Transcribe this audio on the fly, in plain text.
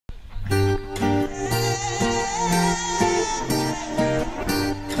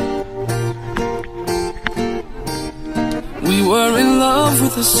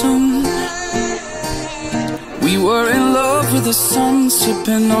the sun. We were in love with the sun,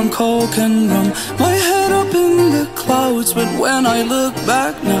 sipping on coke and rum. My head up in the clouds, but when I look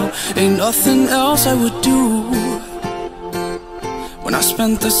back now, ain't nothing else I would do. When I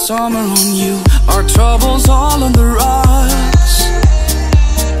spent the summer on you, our troubles all on the rocks.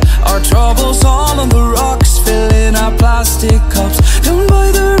 Our troubles all on the rocks, filling our plastic cups. Down by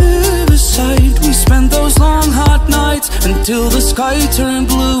the riverside, we spent those long hot nights until the sky turned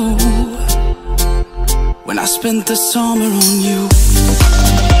blue. When I spent the summer on you.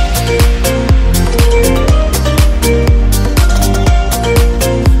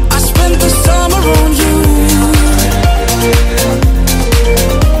 I spent the summer on you.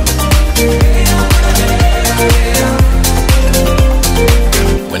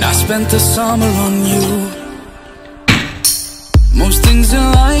 When I spent the summer on you. Most things in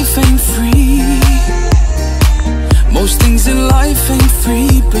life ain't free. Most things in life ain't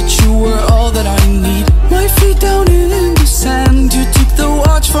free, but you were all that I need. My feet down in the sand, you took the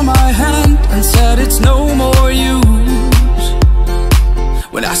watch from my hand and said it's no more use.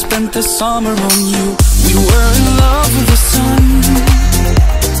 When I spent the summer on you, we were in love with the sun.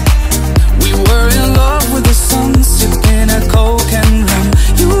 We were in love with the sun, sipping a coke and rum.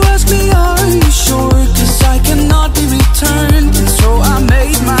 You asked me, are you sure? 'Cause I cannot be returned, and so I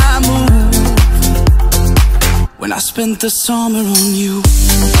made my move. When I spent the summer on you.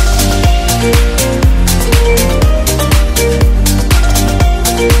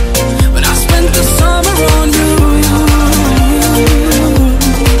 When I spent the summer on you.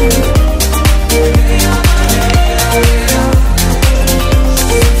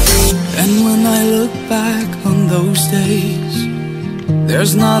 And when I look back on those days,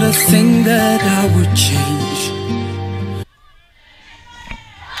 there's not a thing that I would change.